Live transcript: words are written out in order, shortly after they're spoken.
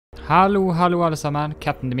Hallo alle sammen,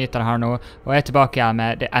 Captain Dimitar her nå, og jeg er tilbake her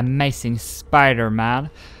med The Amazing Spider-Man.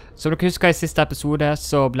 Som dere husker i siste episode,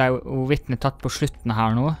 så ble vitnet tatt på slutten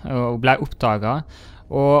her nå, og ble oppdaget.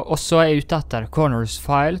 Og så er jeg ute etter Corners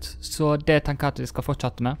Files, så det tenker jeg at vi skal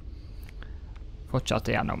fortsette med.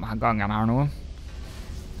 Fortsette gjennom gangen her nå.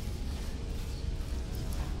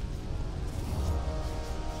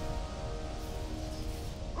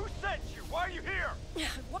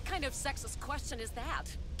 What kind of sexist question is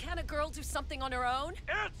that? Can a girl do something on her own?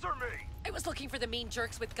 Answer me! I was looking for the mean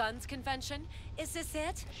jerks with guns convention. Is this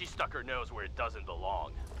it? She stuck her nose where it doesn't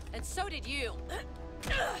belong. And so did you.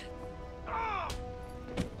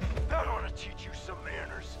 I want to teach you some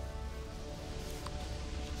manners.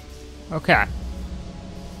 Okay.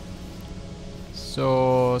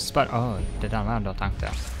 Så det der var da tenkte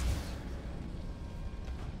jeg.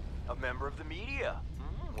 A member of the media.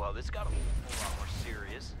 Well, this got a lot more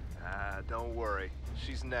serious. Don't worry.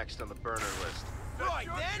 She's next on the burner list. Right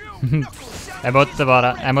then. Jeg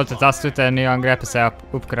måtte teste ut det nye angrepet som jeg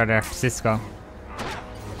har oppgradert sist gang.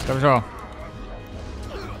 Skal vi se.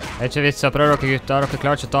 Det er ikke vits å prøve dere gutter, dere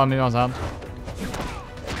klarer ikke å ta meg uansett.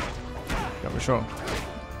 Skal vi se.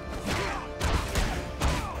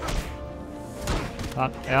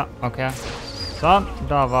 Sånn, ja, ok. Sånn,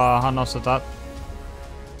 da var han også tatt.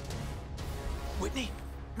 Whitney,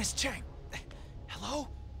 Miss Chang. Hello?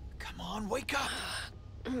 Come on, wake up.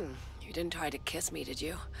 You didn't try to kiss me, did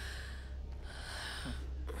you?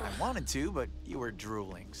 I wanted to, but you were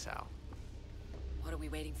drooling, Sal. What are we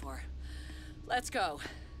waiting for? Let's go.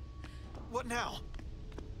 What now?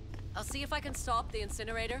 I'll see if I can stop the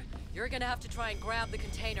incinerator. You're gonna have to try and grab the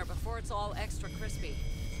container before it's all extra crispy.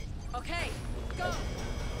 Okay, go!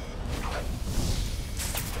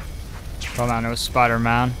 Kom igjen nå,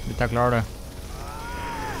 Spider-Man. Dette klarer du.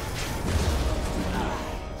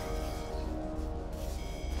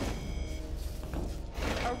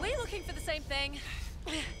 Are we looking for the same thing?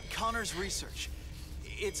 Connor's research.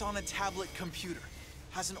 It's on a tablet computer.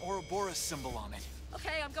 Has an Ouroboros symbol on it.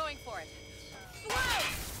 Okay, I'm going for it. Whoa!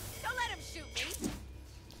 Don't let him shoot me!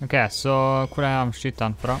 Ok, så hvor er han skyter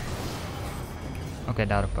han fra? Ok,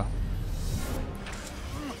 der oppe.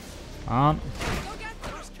 Sånn.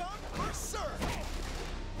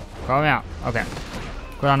 Kom igjen. Ok.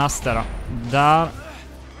 Hvor er neste da? Der.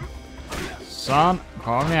 Sånn.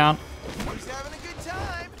 Kom igjen.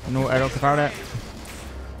 Nå er dere ferdig.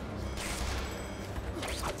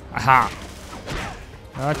 Aha.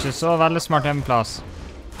 Det var ikke så veldig smart hjemmeplass.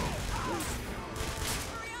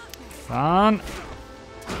 Sånn.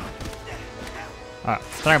 Ja,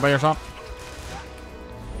 trenger bare gjøre sånn.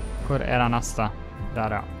 Hvor er den neste?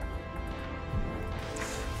 Der, ja.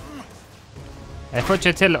 Jeg får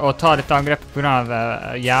ikke til å ta dette angrepet på grunn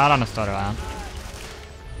av gjerdene står i veien.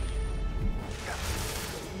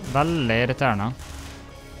 Veldig irriterende.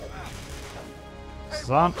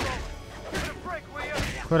 Sånn.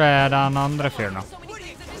 Hvor er den andre fyren da?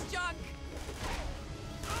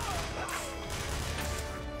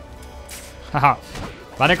 Haha.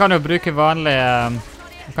 Men jeg kan jo bruke vanlig...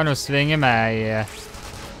 Jeg kan jo svinge meg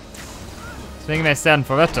i stedet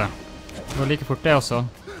for, vet du. Det går like fort det også.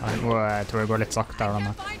 Jeg tror jeg går litt sakte her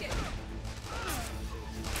da.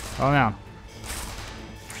 Kom igjen.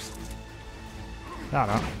 Der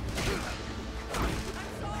da.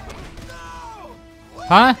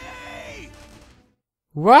 Hæ?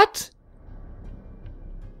 What?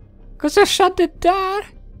 Hva som skjedde der?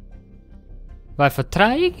 Var jeg for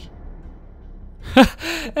treig?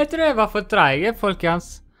 Jeg tror jeg var for treig,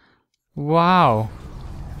 folkens. Wow.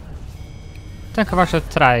 Tenk å være så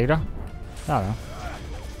treig da. Der da.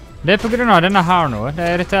 Det er på grunn av denne her nå. Det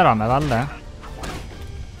irriterer meg veldig.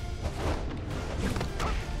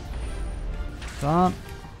 Sånn.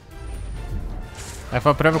 Jeg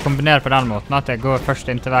får prøve å kombinere på den måten, at jeg går først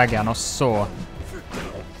inn til veggen, og så...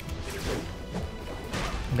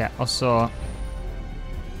 Ok, og så...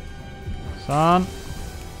 Sånn.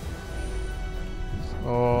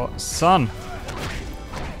 Og sånn.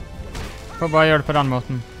 Jeg får bare gjøre det på den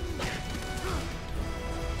måten.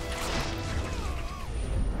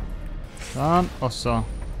 Sånn, og så.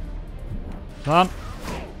 Sånn.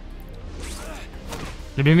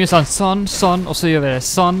 Det blir mye sånn, og så gjør vi det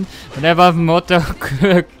sånn. Men det er bare en måte å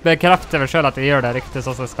bekrefte meg selv at jeg gjør det riktig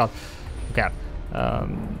sånn som jeg skal. Ok.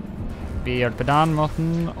 Vi gjør det på den måten,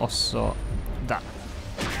 og så den.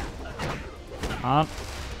 Sånn.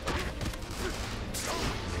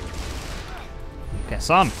 Ok,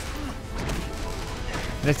 sånn.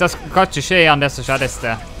 Det skal ikke skje igjen det som skjedde i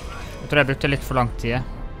sted. Jeg tror jeg brukte litt for lang tid.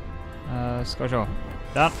 Skal vi se.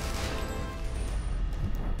 Den.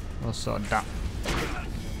 Og så den.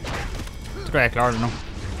 Jeg tror jeg klarer det nå.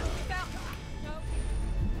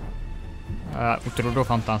 Hun trodde hun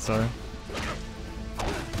fant den, så...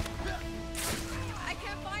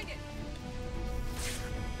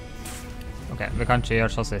 Ok, vi kan ikke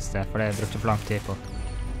gjøre sånn sist, for det brukte for lang tid på.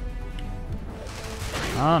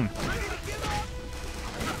 Sånn.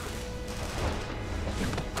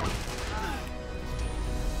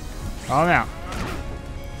 Kom igjen.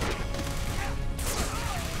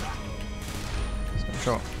 Skal vi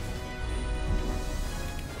se.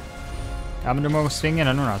 Ja, men du må svinge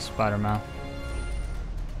det nå da, Spider-Man.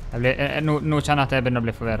 Nå kjenner jeg at jeg begynner å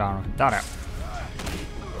bli forvirret her nå. Der, ja.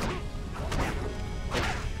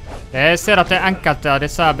 Jeg ser at det er enkelte av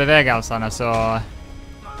disse bevegelsene, så...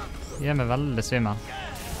 gjør meg veldig svimmel.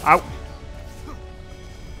 Au!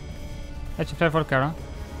 Det er ikke flere folk her da.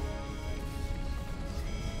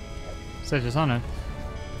 Ser ikke sånn ut.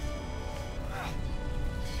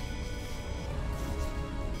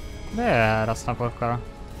 Det er resten av folk her da.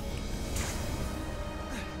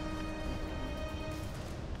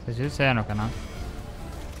 Ser ikke ut som det er noen her.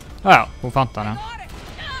 Ja, hun fant den, ja.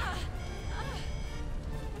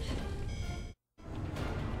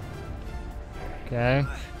 Ok.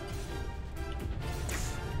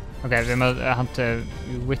 Ok, vi må hente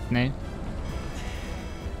Whitney.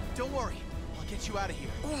 Don't worry, I'll get you out of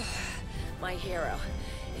here. My hero.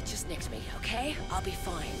 It just nicked me, okay? I'll be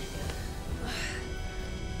fine.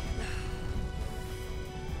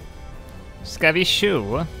 Skal vi se?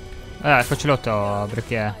 Jeg får ikke lov til å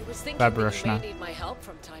bruke I was thinking web that you rushene. may need my help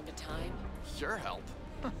from time to time. Your help?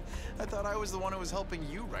 I thought I was the one who was helping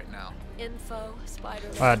you right now. Info,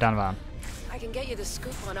 Spider-Man. Ja, den var den. I can get you the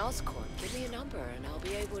scoop on Oscorp. Give me a number and I'll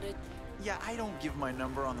be able to... Yeah, I don't give my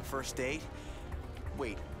number on the first date.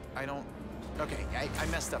 Wait, I don't... Okay, I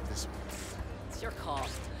messed up this one. It's your call,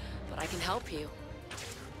 but I can help you.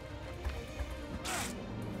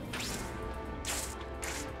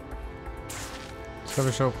 Skal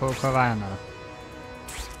vi se på hva veien er da.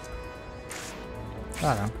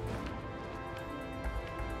 Der ja.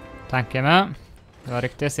 Tenker jeg med. Det var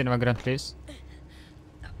riktig siden det var grønt lys.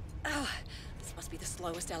 This must be the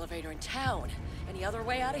slowest elevator in town. Any other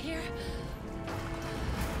way out of here?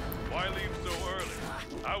 Why leave so early?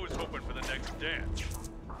 I was hoping for the next dance.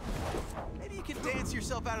 Maybe you can dance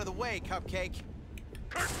yourself out of the way, Cupcake.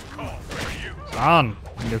 Curtain call for you. Sånn.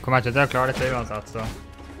 Du kommer ikke til å klare dette uansett, så.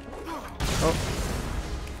 Oh.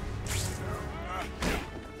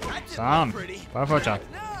 Sånn. Bare fortsett.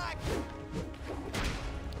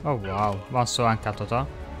 Oh, wow. Var så enkelt å ta.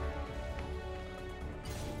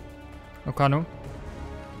 Og hva nå?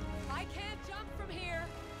 I can't jump from here.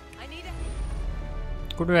 I need a...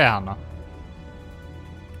 Hvor du er hen da?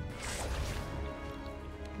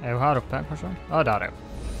 Er hun her oppe, kanskje? Ja, der er hun.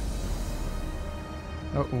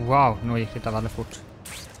 Oh, wow, nå gikk dette veldig fort.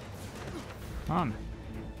 Sånn.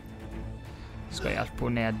 Skal hjelpe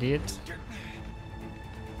henne ned dit.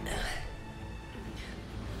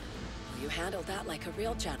 You handled that like a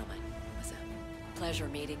real gentleman. It was a pleasure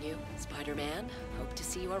meeting you, Spider-Man. Hope to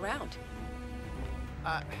see you around.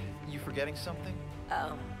 You forgetting something?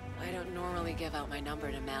 I don't normally give out my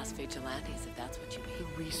number to mass vigilantes, if that's what you The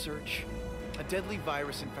mean. research. A deadly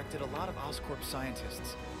virus infected a lot of Oscorp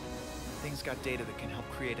scientists. Things got data that can help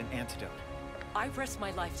create an antidote. I risked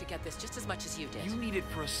my life to get this just as much as you did. You need it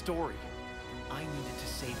for a story. I needed to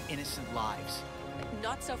save innocent lives.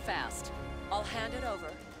 Not so fast. I'll hand it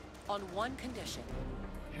over on one condition.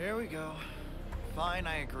 Here we go. Fine,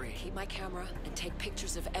 I agree. Keep my camera and take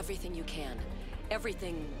pictures of everything you can.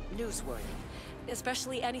 Everything newsworthy.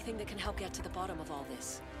 Especially anything that can help get to the bottom of all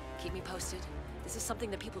this. Keep me posted. This is something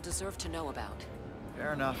that people deserve to know about.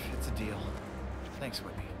 Fair enough, it's a deal. Thanks,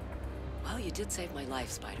 Whitney. Well, you did save my life,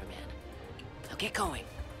 Spider-Man. Now get going.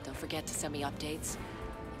 Don't forget to send me updates.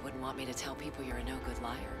 You wouldn't want me to tell people you're a no-good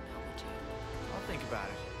liar, now would you? I'll think about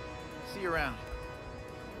it. See you around.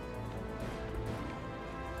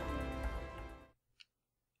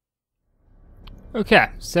 Ok,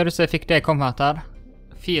 ser du så jeg fikk det kommet her.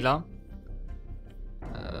 Fila.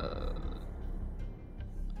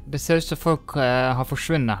 Det ser ut som folk har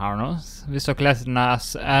forsvunnet her nå. Hvis dere leser den her,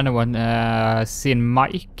 anyone seen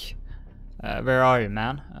Mike? Where are you,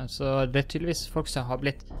 man? Så det er tydeligvis folk som har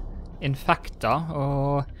blitt infekta,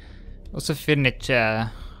 og så finner ikke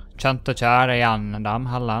kjente og kjære igjen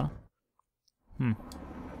dem heller.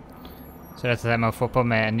 Så det er at jeg må få på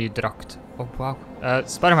meg en ny drakt. Oh, wow.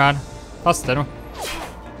 Spider-Man, pass deg nå.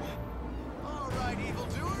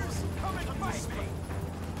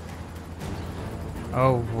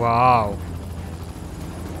 Oh, wow.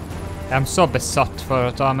 Jeg er så besatt for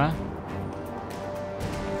å ta med.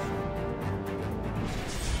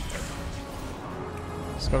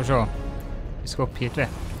 Skal vi se. Vi skal opp hit, vi.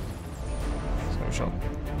 Skal vi se.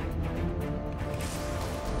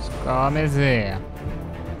 Skal vi se.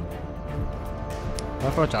 Det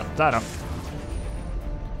er fortsatt. Der da.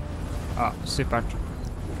 Ja, supert.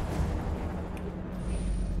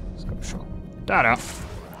 Skal vi se. Der ja.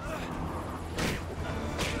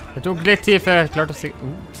 Det tok litt tid før jeg klarte å si...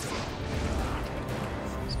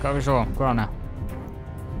 Skal vi se hvor han er.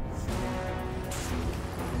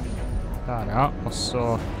 Der ja, og så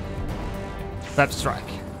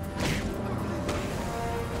webstrike.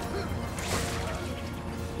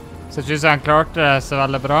 Så jeg synes han klarte det så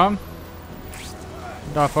veldig bra.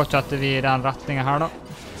 Da fortsetter vi i den retningen her da.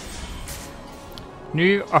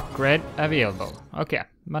 New upgrade available. Ok,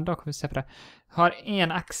 men da kan vi se på det. Har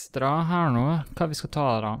en ekstra her nå. Hva vi skal ta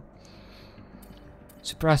da?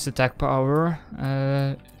 Surprise attack power.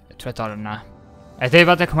 Jeg tror jeg tar den. Jeg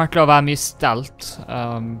tror at det kommer til å være mye stelt.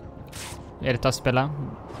 I dette spillet.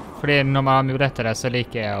 Fordi når man har mulighet til det, så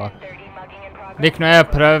liker jeg å... Liker når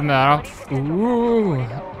jeg prøver med det da.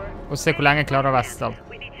 Og se hvor lenge jeg klarer å være stelt.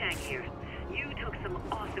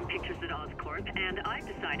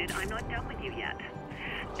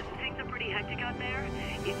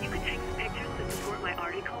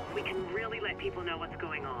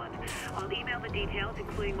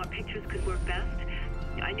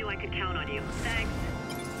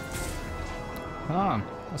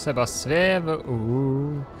 Og så er bare sveve.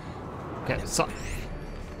 Ok, så.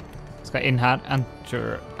 Skal inn her.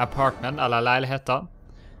 Enter apartment, eller leiligheten.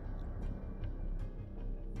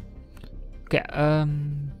 Ok,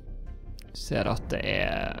 ser at det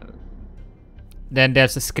er... Det er en del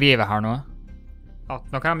som skriver her nå.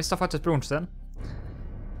 At nå kan jeg miste faktisk broren sin.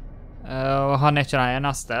 Og han er ikke den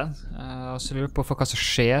eneste. Og så lurer på hva som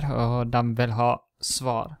skjer, og de vil ha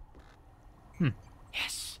svar.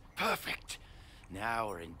 Yes, perfect. Now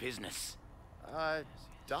we're in business.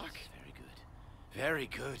 Doc? Very good. Very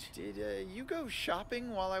good. Did you go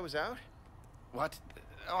shopping while I was out? What?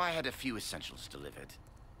 Oh, I had a few essentials delivered.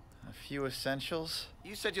 A few essentials?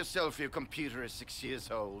 You said yourself your computer is 6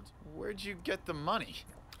 years old. Where'd you get the money?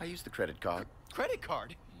 I used the credit card. Credit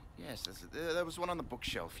card? Yes, there was one on the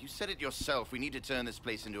bookshelf. You said it yourself. We need to turn this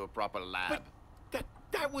place into a proper lab. But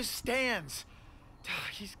that was Stan's.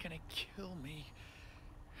 He's gonna kill me.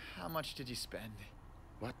 How much did you spend?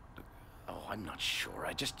 What? Oh, I'm not sure.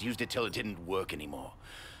 I just used it till it didn't work anymore.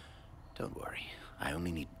 Don't worry. I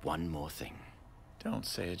only need one more thing. Don't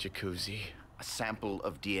say a jacuzzi. A sample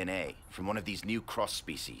of DNA from one of these new cross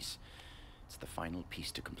species. It's the final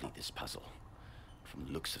piece to complete this puzzle. From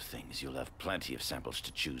the looks of things, you'll have plenty of samples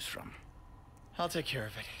to choose from. I'll take care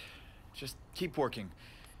of it. Just keep working.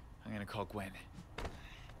 I'm gonna call Gwen.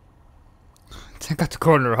 Tenk at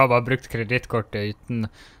Connor har bare brukt kredittkortet uten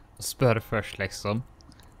å spørre først, liksom.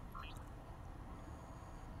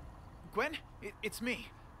 Gwen, it's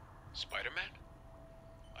me. Spider-Man?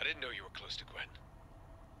 I didn't know you were close to Gwen.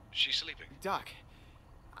 Is she sleeping? Doc,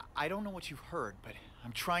 I don't know what you've heard, but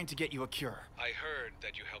I'm trying to get you a cure. I heard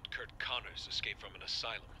that you helped Kurt Connors escape from an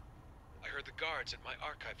asylum. I heard the guards at my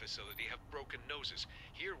archive facility have broken noses.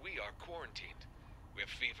 Here we are quarantined. We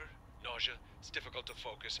have fever, nausea, it's difficult to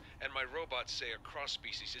focus, and my robots say a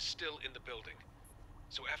cross-species is still in the building.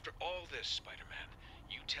 So after all this, Spider-Man,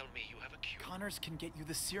 you tell me you have a cure. Connors can get you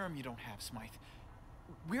the serum you don't have, Smythe.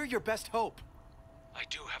 We're your best hope. I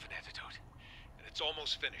do have an antidote, and it's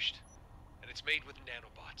almost finished. And it's made with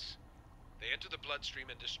nanobots. They enter the bloodstream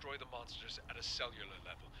and destroy the monsters at a cellular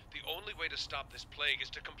level. The only way to stop this plague is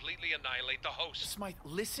to completely annihilate the host. Smythe,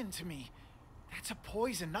 listen to me. That's a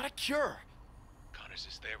poison, not a cure. Connors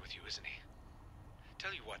is there with you, isn't he?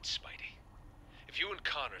 Tell you what, Spidey. If you and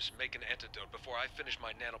Connors make an antidote before I finish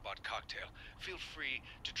my nanobot cocktail, feel free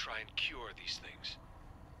to try and cure these things.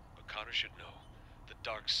 But Connors should know, the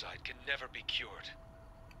dark side can never be cured.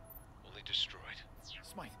 Only destroyed.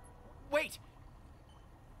 Smythe, wait!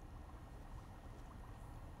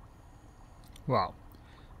 Wow.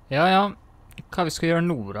 Ja. Hva vi skal gjøre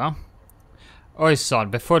nå, da? Oi,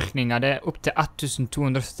 sann. Befolkningen, det er opp til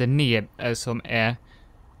 1279 som er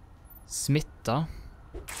smittet.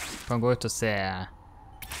 Kan gå ut og se,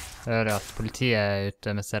 høre at politiet er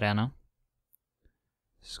ute med sirene.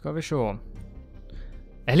 Skal vi se.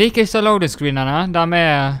 Jeg liker ikke loading-screenene. De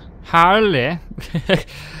er herlige.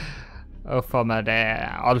 For meg, det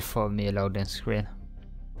er alt for mye loading-screen.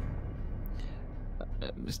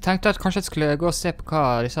 Jeg tenkte at kanskje jeg skulle gå og se på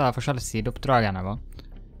hva disse forskjellige sideoppdragene var.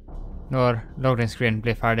 Når loading screen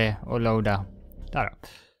blir ferdig og loada. Der da.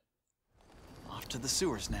 Off to the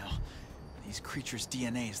sewers now. These creatures'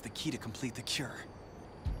 DNA is the key to complete the cure.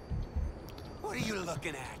 What are you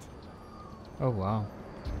looking at? Oh, wow.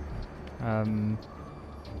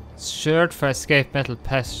 Shirt for escape metal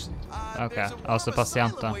pest. Ok, altså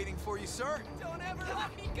pasienter. Don't ever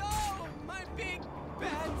let me go, my big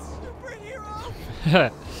bad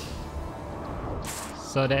superhero.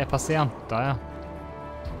 Så det pasienter, ja.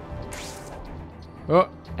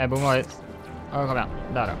 Jeg bommer litt. Kom igjen.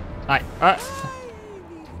 Der, ja. Nei.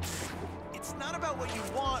 It's not about what you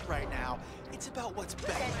want right now. It's about what's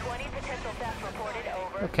better. 20 potential theft reported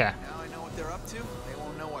over. Ok. Now I know what they're up to. They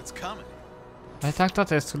won't know what's coming. Jeg tenkte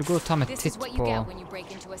at jeg skulle gå og ta meg This titt is what you på... get when you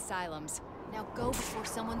break into asylums. Now go before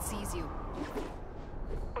someone sees you.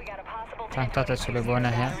 We got a possible Tenkte at jeg skulle gå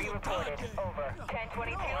ned her. reported over.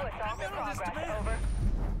 1022 assault in progress over.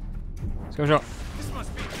 Skal vi se. This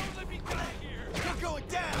must be here. You're going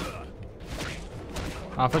down.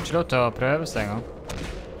 Han får ikke lov til å prøve seg engang.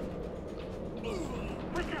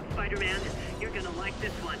 What's up, Spider-Man? You're gonna like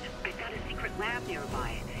this one. I've got a secret lab nearby.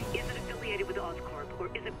 Is it affiliated with Oscorp, or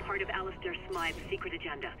is it part of Alistair Smythe's secret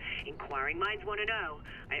agenda? Inquiring minds want to know.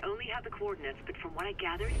 I only have the coordinates, but from what I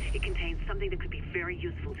gathered, it contains something that could be very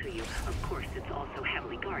useful to you. Of course, it's also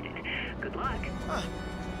heavily guarded. Good luck. Huh.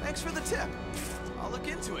 Thanks for the tip. I'll look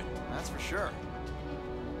into it. That's for sure.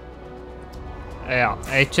 Ja,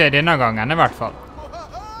 ikke denne gangen i hvert fall.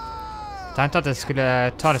 Tenkte at jeg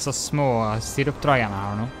skulle ta disse små sideoppdragene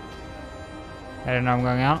her nå. Er det denne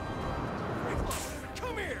gangen?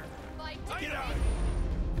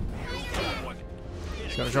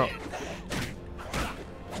 Skal vi se.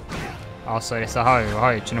 Altså, disse har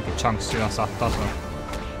jo ikke noen chans uansett, altså.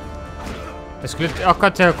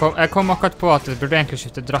 Jeg kom akkurat på at jeg burde egentlig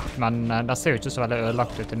skifte drakt, men det ser jo ikke så veldig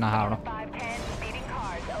ødelagt ut denne her, da. 510 speeding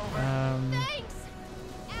cars over. Thanks!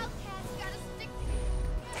 Outcast gotta stick to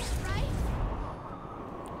right?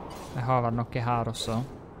 Jeg har vel noe her også.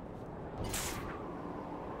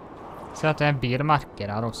 Se at det er en bilmerke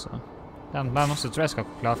der også. Den også tror jeg skal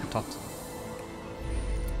klare for tatt.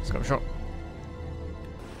 Skal vi se.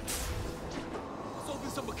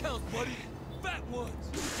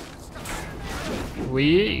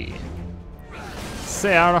 Oi! Se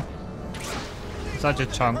her da. Så er det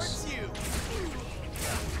ikke chans.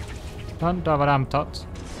 Men da var de tatt.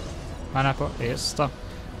 Men jeg er på yes da.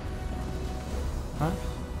 Hæ?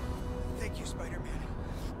 Thank you, Spider-Man.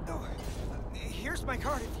 Oh, here's my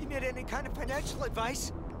card if you need any kind of financial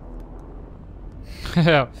advice.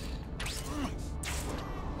 Ja.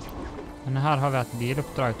 Men her har vi et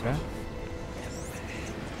biloppdrag, tror jeg.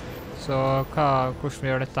 Så hvordan vi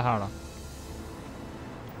gjør dette her da?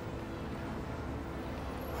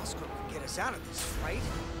 Oscorp can get us out of this, right?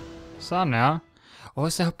 Sånn, ja.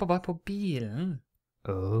 Så jeg hopper bare på bilen.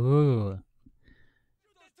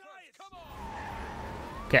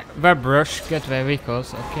 Ok, web rush, gateway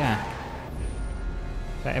vehicles, ok.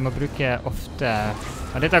 Jeg må bruke ofte...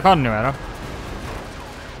 Ja, dette kan jo jeg da.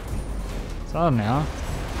 Sånn, ja.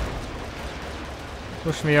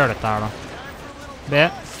 Hvordan vi gjør dette her da? B.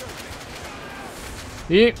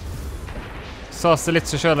 Y. Sase litt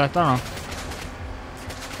så selv dette nå.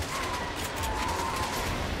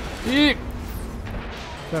 Y.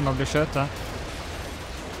 Før man blir skjøtet.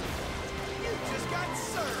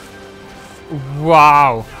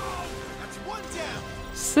 Wow!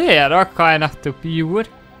 Se da hva jeg nettopp gjorde.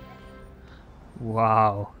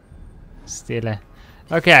 Wow. Stilig.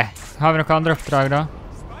 Ok, har vi noen andre oppdrag da?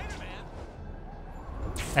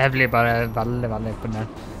 Jeg blir bare veldig, veldig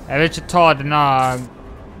imponert. Jeg vil ikke ta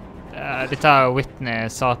dette Whitney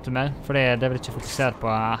sa til meg, for det vil ikke fokusere på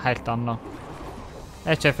helt annet.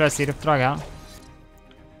 Er ikke flere sideoppdrag her?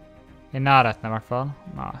 I nærheten i hvert fall.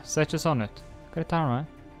 Nei, ser ikke sånn ut. Hva er dette her nå?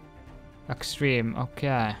 Extreme, ok.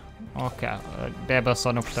 Ok, det er bare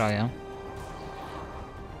sånn oppdrag, ja.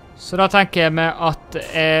 Så da tenker jeg med at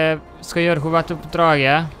jeg skal gjøre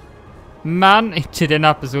hovedoppdraget. Men ikke i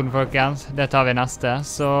denne episoden, folkens. Det tar vi neste.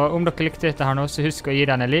 Så om dere likte dette her nå, så husk å gi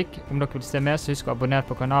den en lik. Om dere vil se mer, så husk å abonnere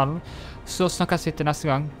på kanalen. Så snakkes vi til neste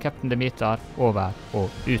gang. Captain Dimitar, over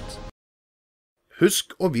og ut.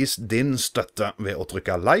 Husk å vise din støtte ved å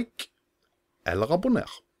trykke like eller abonner.